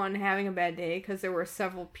only one having a bad day, because there were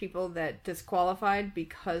several people that disqualified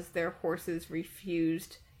because their horses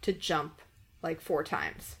refused to jump like 4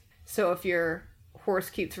 times. So if your horse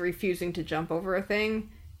keeps refusing to jump over a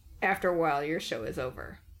thing, after a while your show is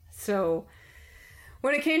over. So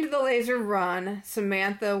when it came to the laser run,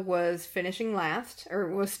 Samantha was finishing last, or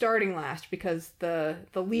was starting last, because the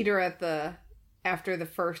leader after the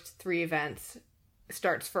first 3 events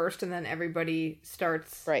starts first, and then everybody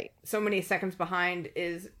starts right. So many seconds behind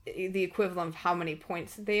is the equivalent of how many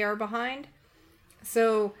points they are behind.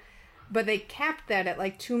 So, but they capped that at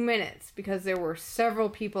like 2 minutes because there were several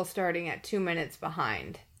people starting at 2 minutes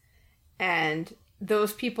behind. And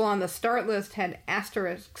those people on the start list had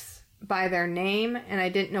asterisks by their name, and I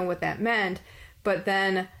didn't know what that meant. But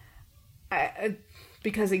then,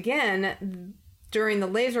 because again, during the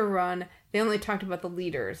laser run, they only talked about the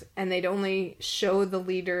leaders, and they'd only show the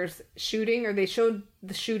leaders shooting, or they showed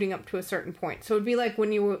the shooting up to a certain point. So it'd be like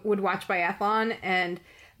when you would watch biathlon and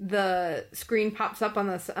the screen pops up on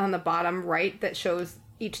the bottom right that shows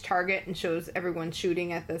each target and shows everyone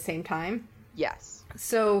shooting at the same time. Yes.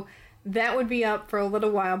 So that would be up for a little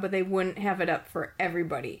while, but they wouldn't have it up for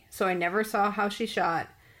everybody. So I never saw how she shot,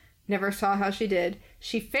 never saw how she did.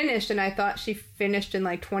 She finished, and I thought she finished in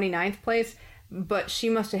like 29th place, but she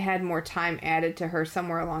must have had more time added to her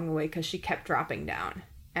somewhere along the way because she kept dropping down,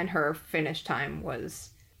 and her finish time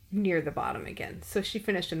was near the bottom again. So she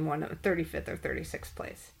finished in 35th or 36th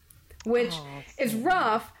place, which is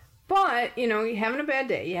rough, but, you're having a bad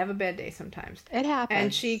day. You have a bad day sometimes. It happens.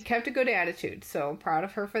 And she kept a good attitude, so proud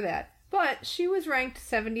of her for that. But she was ranked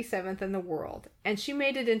 77th in the world, and she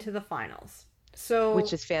made it into the finals. So,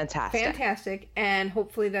 which is fantastic. Fantastic, and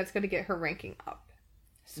hopefully that's going to get her ranking up.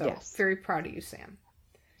 So, yes. Very proud of you, Sam.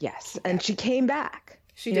 Yes, and she came back.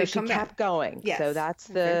 She kept going. Yes. So that's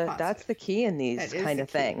the key in these kind of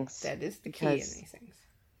things. That is the key in these things.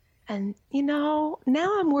 And now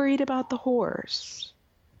I'm worried about the horse.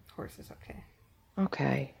 Horse is okay.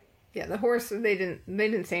 Okay. Yeah, the horse, they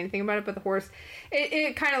didn't say anything about it, but the horse,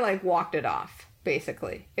 it kind of like walked it off,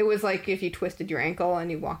 basically. It was like if you twisted your ankle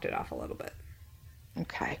and you walked it off a little bit.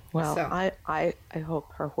 Okay. Well, so, I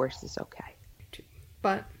hope her horse is okay.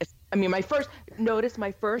 But my first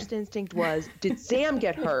instinct was, did Sam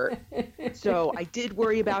get hurt? So I did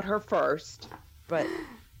worry about her first, but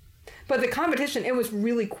the competition, it was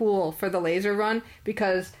really cool for the laser run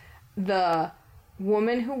because the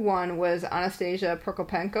woman who won was Anastasia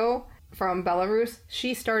Prokopenko from Belarus.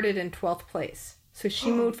 She started in 12th place. So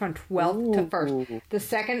she moved from 12th to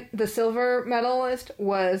 1st. The silver medalist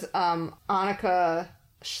was Annika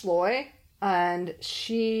Schloy, and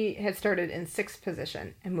she had started in 6th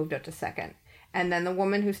position and moved up to 2nd. And then the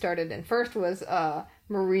woman who started in 1st was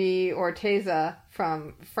Marie Orteza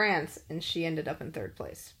from France, and she ended up in 3rd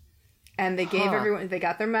place. And they gave everyone, they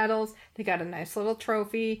got their medals, they got a nice little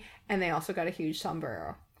trophy, and they also got a huge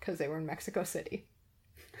sombrero because they were in Mexico City.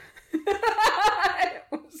 It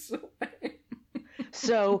was so funny.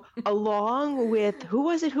 So, along with, who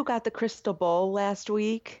was it who got the crystal bowl last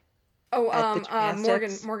week?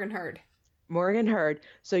 Morgan Hurd. Morgan Hurd.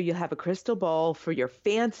 So you'll have a crystal bowl for your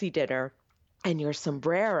fancy dinner and your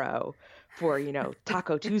sombrero for,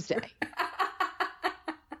 Taco Tuesday.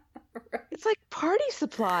 Right. It's like party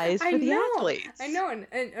supplies for the athletes. I know.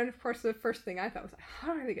 And of course, the first thing I thought was,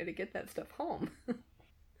 how are they going to get that stuff home?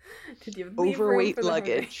 Did you leave overweight room for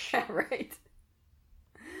luggage? Yeah, right.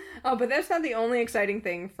 Oh, but that's not the only exciting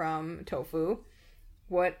thing from Tofu.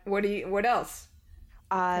 What else?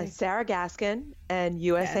 Sarah Gaskin and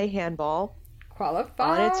USA Handball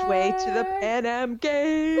Qualified on its way to the Pan Am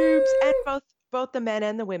Games, and both the men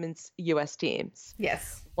and the women's U.S. teams.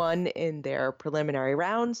 Yes. Won in their preliminary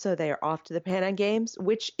round, so they are off to the Pan Am Games,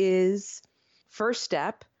 which is first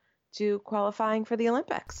step to qualifying for the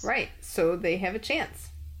Olympics. Right. So they have a chance.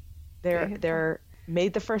 They're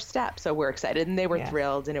made the first step, so we're excited, and they were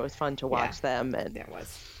thrilled, and it was fun to watch them. And it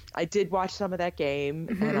was. I did watch some of that game,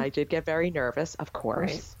 and I did get very nervous, of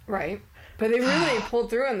course. Right. But they really pulled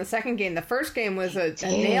through in the second game. The first game was a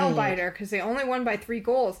nail biter because they only won by 3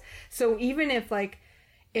 goals. So even if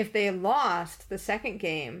they lost the second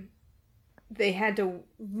game, they had to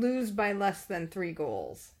lose by less than 3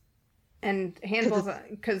 goals. And handballs,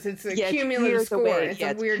 because it's a cumulative score. It's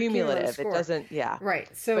a weird cumulative score. It doesn't, Right.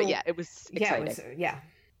 So, but yeah, it was exciting.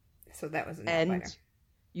 So that was a nail biter.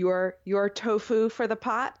 Your tofu for the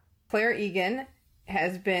pot? Claire Egan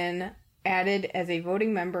has been added as a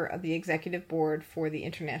voting member of the executive board for the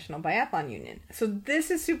International Biathlon Union. So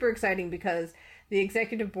this is super exciting because the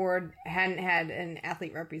executive board hadn't had an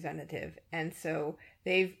athlete representative. And so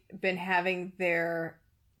they've been having their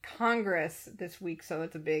Congress this week. So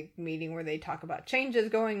it's a big meeting where they talk about changes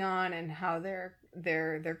going on and how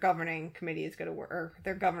their governing committee is going to work, or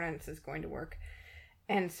their governance is going to work.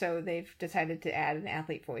 And so they've decided to add an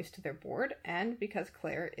athlete voice to their board. And because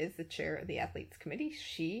Claire is the chair of the athletes committee,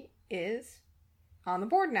 she is on the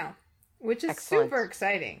board now, which is super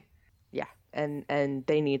exciting. Yeah. And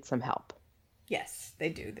they need some help. Yes, they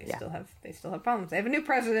do. They still have problems. They have a new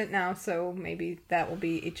president now, so maybe that will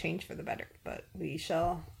be a change for the better. But we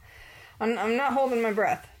shall. I'm not holding my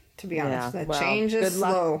breath, to be honest. The change is slow.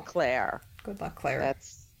 Good luck, Claire. Good luck, Claire.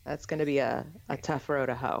 That's going to be a tough row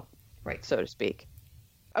to hoe, right, so to speak.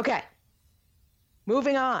 Okay,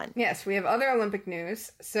 moving on. Yes, we have other Olympic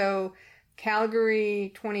news. So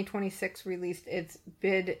Calgary 2026 released its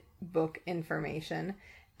bid book information,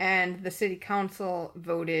 and the city council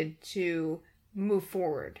voted to move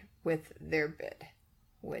forward with their bid.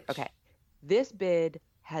 Okay, this bid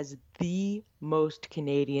has the most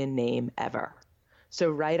Canadian name ever. So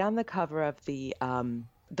right on the cover of the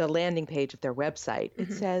landing page of their website,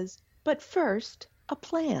 it says, "But first, a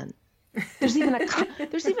plan." There's even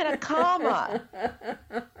a comma.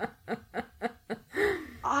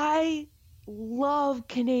 I love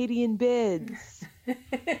Canadian bids.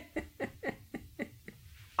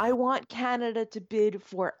 I want Canada to bid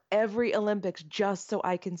for every Olympics just so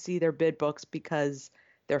I can see their bid books because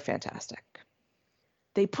they're fantastic.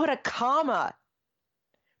 They put a comma.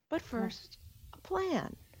 But first, a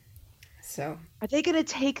plan. So, are they going to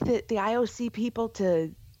take the IOC people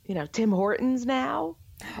to, Tim Hortons now?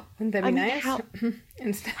 Wouldn't that be nice?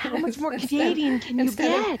 How much more Canadian can you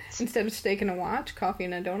get? Instead of steak and a watch, coffee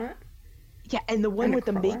and a donut? Yeah, and the one with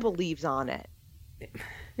the maple leaves on it.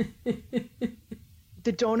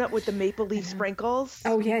 The donut with the maple leaf sprinkles.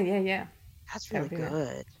 Oh, yeah. That's really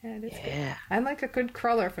good. Yeah, it is good. I like a good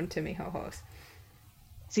cruller from Timmy Ho Ho's.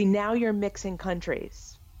 See, now you're mixing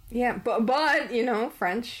countries. Yeah, but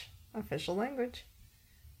French, official language.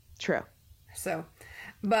 True. So...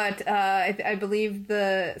 But I believe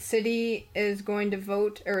the city is going to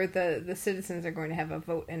vote, or the citizens are going to have a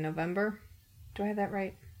vote in November. Do I have that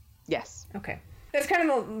right? Yes. Okay. That's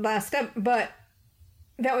kind of the last step, but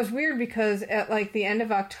that was weird because at the end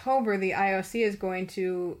of October, the IOC is going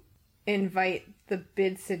to invite the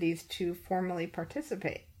bid cities to formally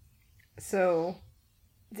participate. So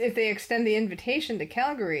if they extend the invitation to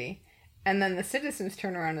Calgary and then the citizens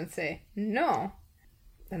turn around and say no,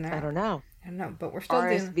 then I don't know. I don't know, but we're still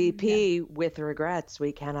RSVP with regrets.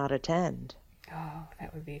 We cannot attend. Oh,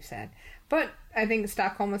 that would be sad. But I think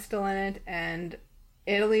Stockholm is still in it, and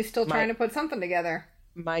Italy's still trying to put something together.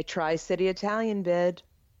 My Tri-City Italian bid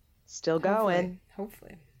still going.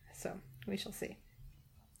 Hopefully. So we shall see.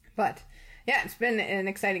 But yeah, it's been an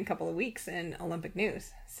exciting couple of weeks in Olympic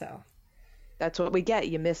news. So that's what we get.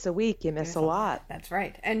 You miss a week, you miss a lot. That's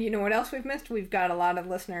right. And you know what else we've missed? We've got a lot of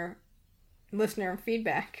listener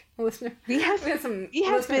feedback. We have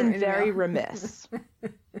been very remiss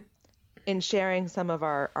in sharing some of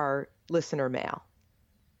our listener mail.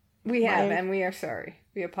 We have, and we are sorry.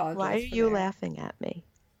 We apologize. Why are you laughing at me?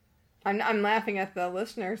 I'm laughing at the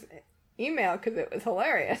listener's email because it was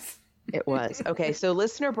hilarious. It was. Okay, so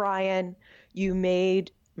listener Brian, you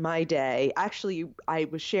made my day. Actually, I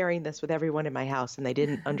was sharing this with everyone in my house, and they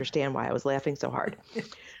didn't understand why I was laughing so hard.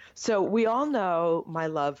 So we all know my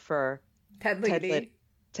love for Ted Liggity.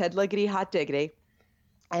 Ted Liggity Hot Diggity.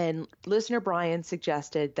 And listener Brian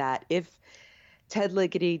suggested that if Ted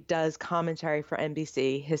Liggity does commentary for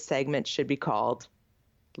NBC, his segment should be called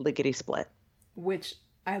Liggity Split. Which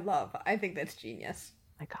I love. I think that's genius.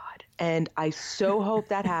 My God. And I so hope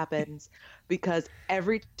that happens, because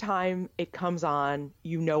every time it comes on,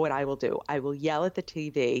 you know what I will do. I will yell at the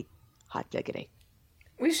TV, Hot Diggity.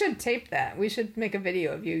 We should tape that. We should make a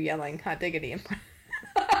video of you yelling Hot Diggity.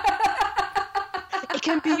 It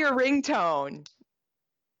can be your ringtone.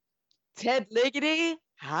 Ted Liggity,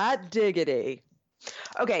 Hot Diggity.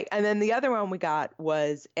 Okay, and then the other one we got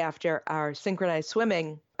was after our synchronized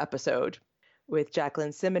swimming episode with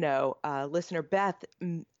Jacqueline Simoneau. Listener Beth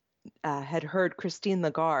had heard Christine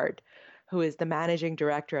Lagarde, who is the managing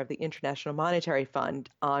director of the International Monetary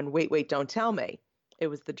Fund, on Wait, Wait, Don't Tell Me. It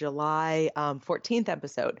was the July 14th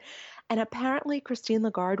episode. And apparently Christine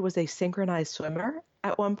Lagarde was a synchronized swimmer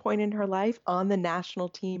at one point in her life on the national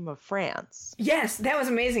team of France. Yes, that was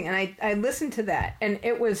amazing. And I listened to that, and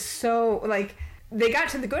it was so, like, they got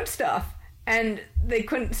to the good stuff and they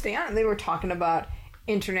couldn't stay on. They were talking about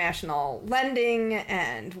international lending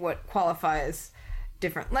and what qualifies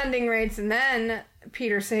different lending rates. And then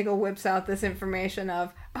Peter Sagal whips out this information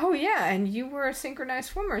of, oh yeah, and you were a synchronized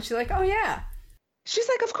swimmer. And she's like, oh yeah. She's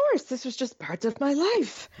like, of course, this was just parts of my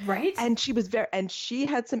life. Right. And she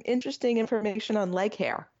had some interesting information on leg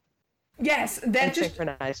hair. Yes, that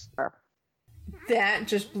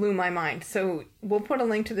just blew my mind. So we'll put a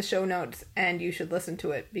link to the show notes, and you should listen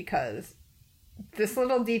to it, because this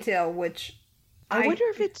little detail, which I wonder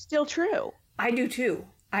if it's still true. I do too.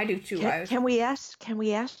 Can we ask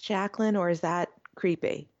Jacqueline, or is that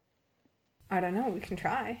creepy? I don't know. We can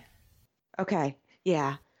try. Okay.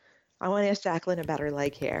 Yeah. I want to ask Jacqueline about her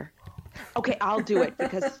leg hair. Okay, I'll do it,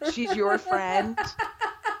 because she's your friend,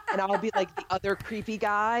 and I'll be like the other creepy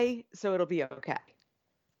guy, so it'll be okay.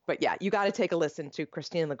 But yeah, you got to take a listen to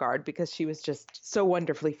Christine Lagarde, because she was just so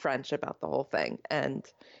wonderfully French about the whole thing, and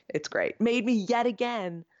it's great. Made me yet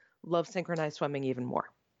again love synchronized swimming even more.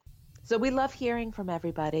 So we love hearing from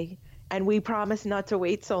everybody, and we promise not to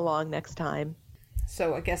wait so long next time.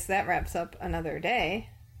 So I guess that wraps up another day,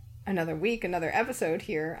 another week, another episode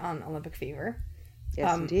here on Olympic Fever.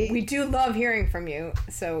 Yes, indeed. We do love hearing from you,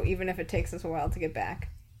 so even if it takes us a while to get back,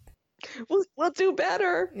 we'll do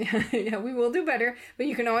better. Yeah, we will do better. But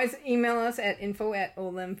you can always email us at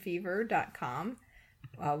info@olympfever.com.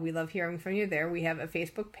 We love hearing from you there. We have a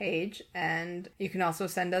Facebook page, and you can also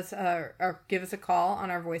send us or give us a call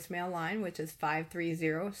on our voicemail line, which is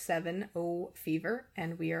 530-70-FEVER,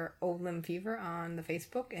 and we are Olymp Fever on the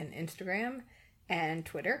Facebook and Instagram and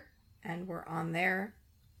Twitter, and we're on there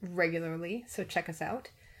regularly, so check us out.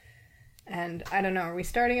 And I don't know, are we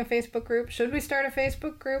starting a Facebook group? Should we start a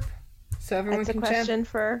Facebook group so everyone can chat? That's a question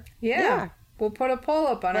for... Yeah. We'll put a poll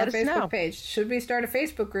up on our Facebook know. page. Should we start a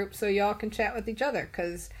Facebook group so y'all can chat with each other?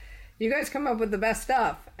 Because you guys come up with the best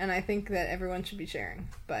stuff, and I think that everyone should be sharing.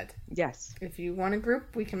 But yes, if you want a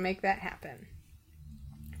group, we can make that happen.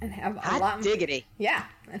 And have a Hot lot diggity. Yeah,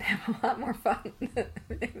 and have a lot more fun.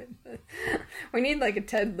 We need like a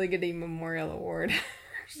Ted Liggity Memorial Award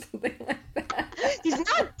or something like that. He's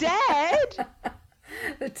not dead!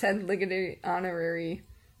 The Ted Liggity honorary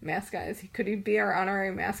mascot. Could he be our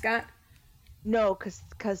honorary mascot? No,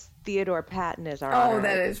 because Theodore Patton is our honorary.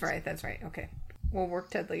 That is right. That's right. Okay. We'll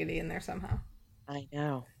work Ted Liggity in there somehow. I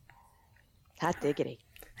know. Hot diggity.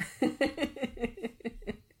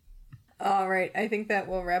 All right. I think that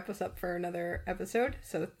will wrap us up for another episode.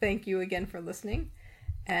 So thank you again for listening.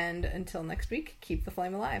 And until next week, keep the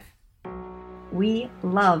flame alive. We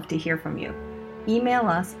love to hear from you. Email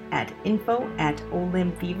us at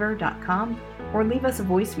info@olympfever.com or leave us a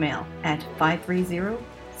voicemail at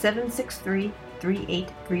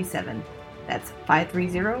 530-763-3837. That's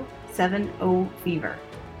 530-70-FEVER.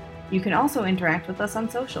 You can also interact with us on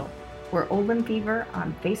social. We're Olymp Fever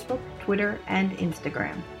on Facebook, Twitter, and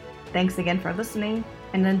Instagram. Thanks again for listening,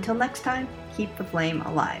 and until next time, keep the flame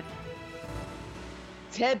alive.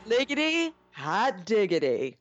 Ted Liggity, hot diggity.